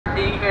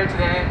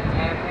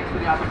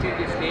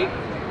opportunity to speak.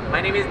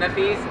 My name is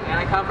Nafis, and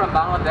I come from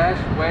Bangladesh,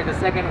 where the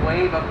second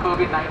wave of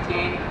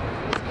COVID-19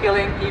 is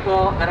killing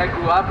people that I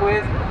grew up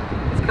with.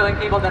 It's killing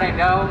people that I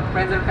know,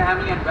 friends and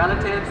family and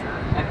relatives,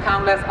 and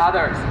countless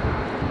others.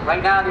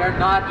 Right now, there are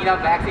not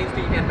enough vaccines to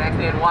even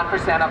vaccinate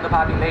 1% of the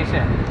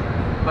population.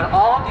 But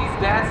all of these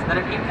deaths that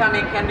are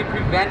incoming can be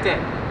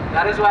prevented.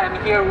 That is why I'm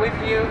here with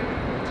you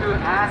to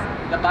ask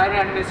the Biden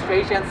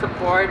administration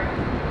support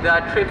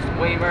the TRIPS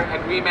waiver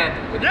agreement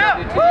with the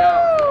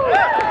WTO.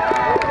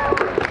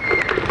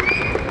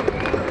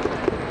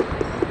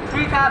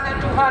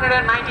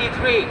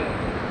 3,293.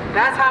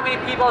 That's how many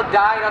people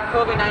died of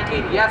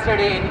COVID-19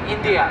 yesterday in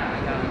India.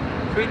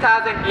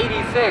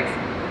 3,086.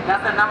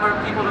 That's the number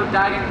of people who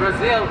died in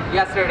Brazil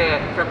yesterday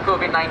from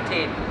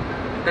COVID-19.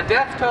 The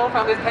death toll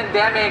from this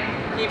pandemic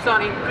keeps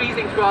on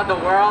increasing throughout the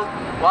world,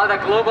 while the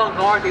global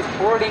north is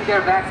hoarding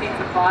their vaccine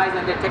supplies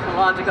and their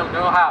technological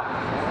know-how.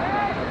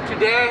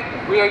 Today,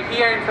 we are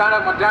here in front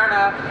of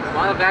Moderna,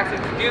 one of the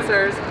vaccine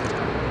producers,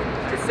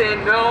 to say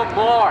no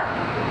more.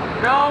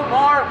 No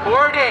more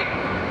hoarding.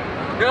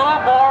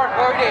 No more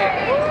hoarding.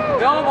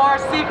 No more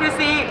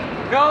secrecy.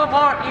 No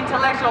more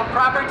intellectual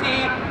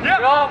property.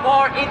 No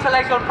more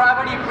intellectual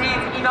property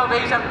breeds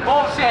innovation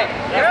bullshit.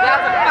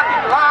 That's a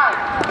fucking lie.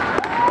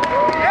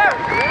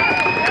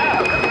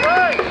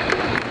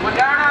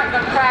 Moderna is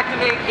on track to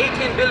make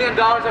 $18 billion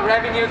of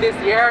revenue this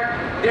year.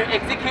 Their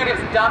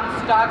executives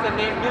dumped stocks and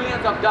made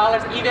millions of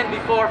dollars even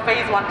before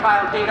phase 1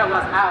 trial data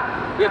was out.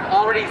 We have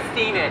already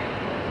seen it.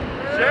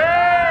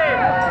 Shame!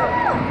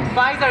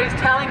 Pfizer is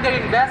telling their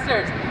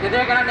investors that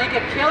they're going to make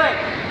a killing,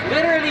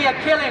 literally a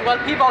killing, while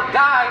people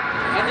die,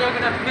 and they're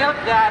going to milk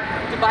that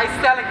by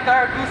selling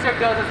third booster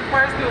doses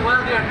first to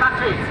wealthier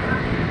countries.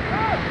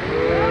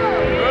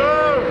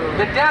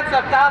 The deaths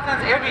of thousands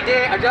every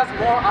day are just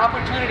more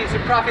opportunities to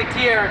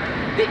profiteer.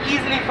 They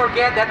easily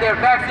forget that their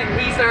vaccine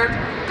research,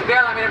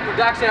 development and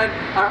production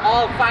are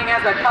all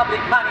financed by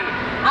public money.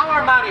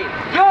 Our money,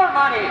 your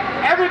money,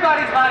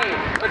 everybody's money,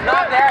 but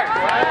not theirs.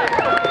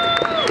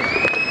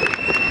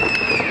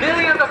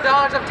 Millions of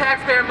dollars of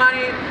taxpayer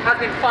money has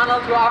been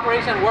funneled through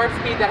Operation Warp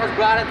Speed that has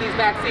brought us these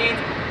vaccines,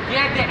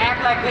 yet they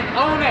act like they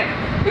own it.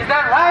 Is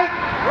that right?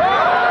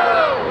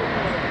 Whoa!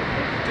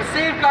 To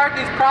safeguard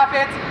these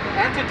profits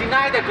and to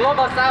deny the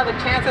global south a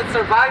chance at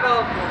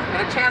survival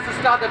and a chance to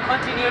stop the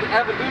continued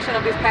evolution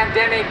of this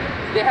pandemic,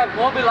 they have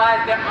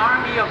mobilized their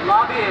army of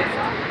lobbyists.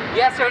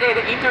 Yesterday,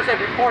 the Intercept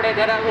reported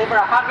that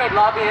over 100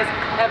 lobbyists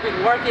have been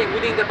working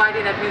within the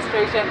Biden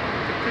administration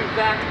to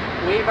prevent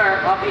waiver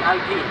of the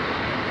IP.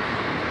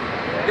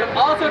 They've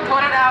also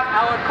pointed out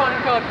our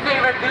quote-unquote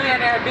favorite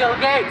billionaire, Bill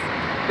Gates,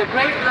 the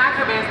great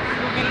philanthropist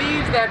who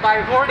believes that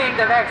by hoarding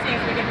the vaccines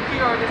we can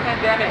cure this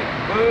pandemic.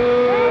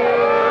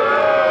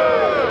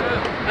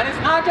 And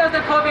it's not just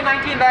the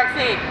COVID-19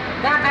 vaccine.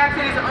 That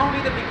vaccine is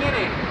only the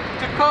beginning.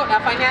 To quote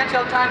a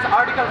Financial Times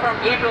article from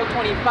April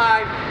 25,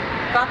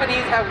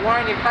 companies have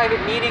warned in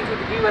private meetings with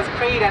the U.S.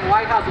 trade and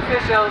White House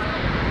officials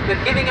that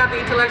giving up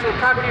the intellectual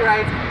property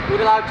rights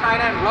would allow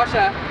China and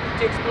Russia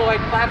to exploit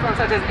platforms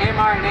such as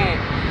mRNA,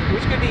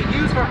 which could be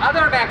used for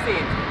other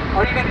vaccines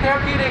or even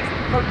therapeutics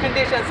for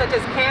conditions such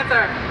as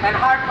cancer and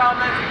heart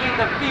problems in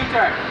the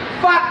future.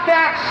 Fuck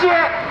that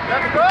shit!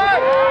 That's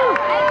good!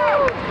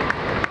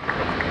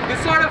 This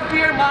sort of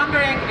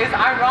fear-mongering is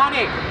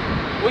ironic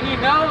when you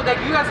know that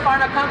U.S.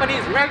 pharma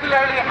companies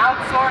regularly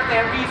outsource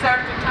their research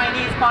to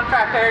Chinese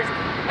contractors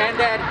and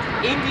that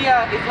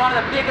India is one of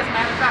the biggest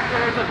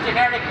manufacturers of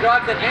generic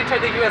drugs that enter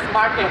the U.S.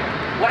 market.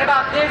 What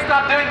about they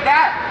stop doing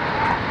that?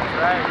 That's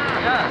right.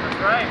 Yeah,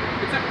 that's right.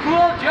 It's a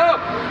cruel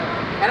joke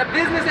and a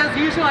business as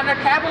usual under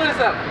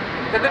capitalism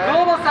that the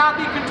global south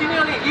be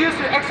continually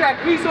used to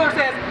extract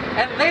resources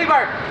and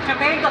labor to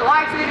make the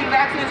life-saving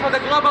vaccines for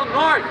the global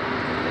north.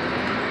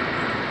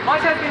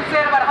 Much has been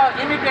said about how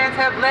immigrants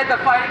have led the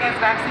fight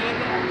against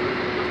vaccines,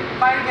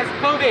 fight against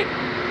COVID.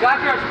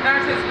 Doctors,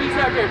 nurses,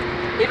 researchers,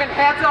 even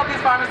heads of these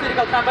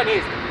pharmaceutical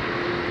companies.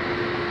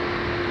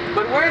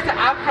 But where is the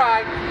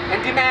outcry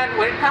and demand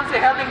when it comes to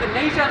helping the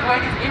nations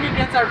where these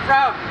immigrants are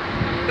from?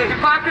 The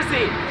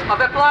hypocrisy of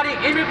applauding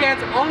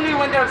immigrants only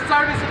when their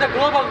service to the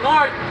global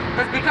north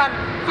has become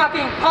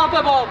fucking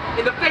palpable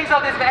in the face of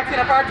this vaccine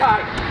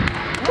apartheid.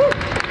 Woo!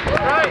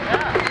 Right.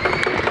 Yeah.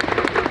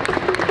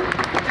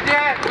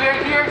 Today, we are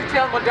here to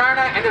tell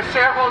Moderna and their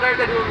shareholders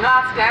that we will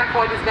not stand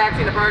for this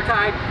vaccine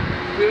apartheid.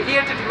 We are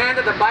here to demand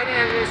that the Biden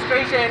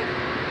administration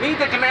meet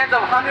the demands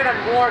of 100 and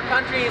more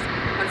countries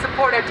and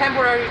support a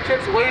temporary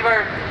TRIPS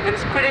waiver that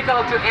is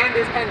critical to end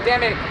this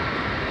pandemic.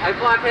 I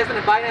applaud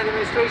President Biden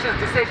administration's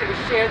decision to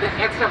share the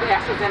extra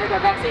AstraZeneca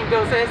vaccine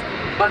doses,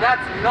 but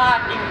that's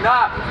not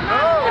enough.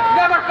 No. It's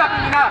never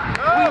fucking enough.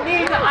 No. We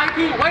need the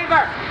IP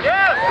waiver.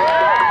 Yes.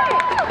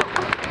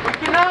 We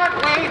cannot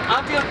wait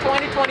until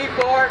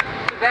 2024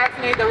 to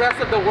vaccinate the rest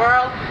of the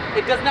world.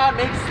 It does not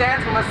make sense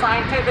from a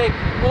scientific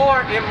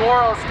or a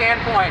moral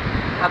standpoint.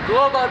 A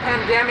global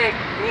pandemic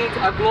needs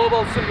a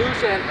global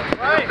solution,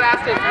 and the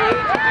fastest way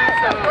to do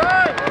so.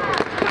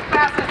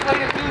 fastest way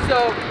to do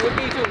so would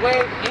be to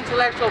waive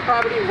intellectual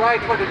property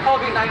right for the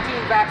COVID-19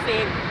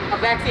 vaccine, a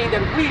vaccine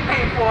that we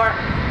paid for,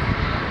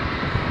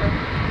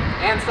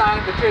 and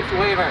sign the TRIPS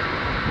waiver.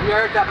 We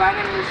urge the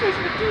Biden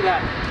administration to do that.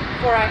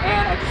 Before I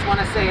end, I just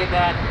want to say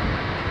that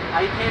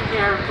I came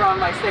here from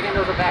my second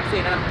dose of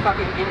vaccine, and I'm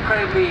fucking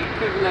incredibly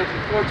privileged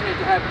and fortunate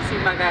to have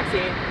received my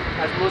vaccine,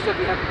 as most of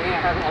you may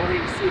have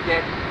already received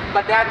it.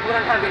 But that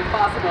wouldn't have been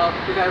possible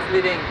because I was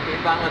living in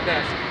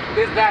Bangladesh.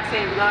 This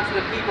vaccine belongs to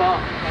the people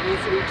and needs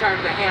to return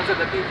to the hands of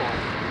the people.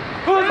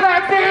 Whose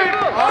vaccine?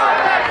 Our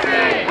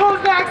vaccine!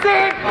 Whose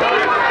vaccine?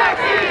 Whose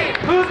vaccine?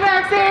 Whose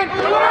vaccine?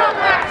 The world's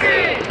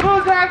vaccine!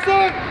 Whose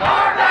vaccine? Our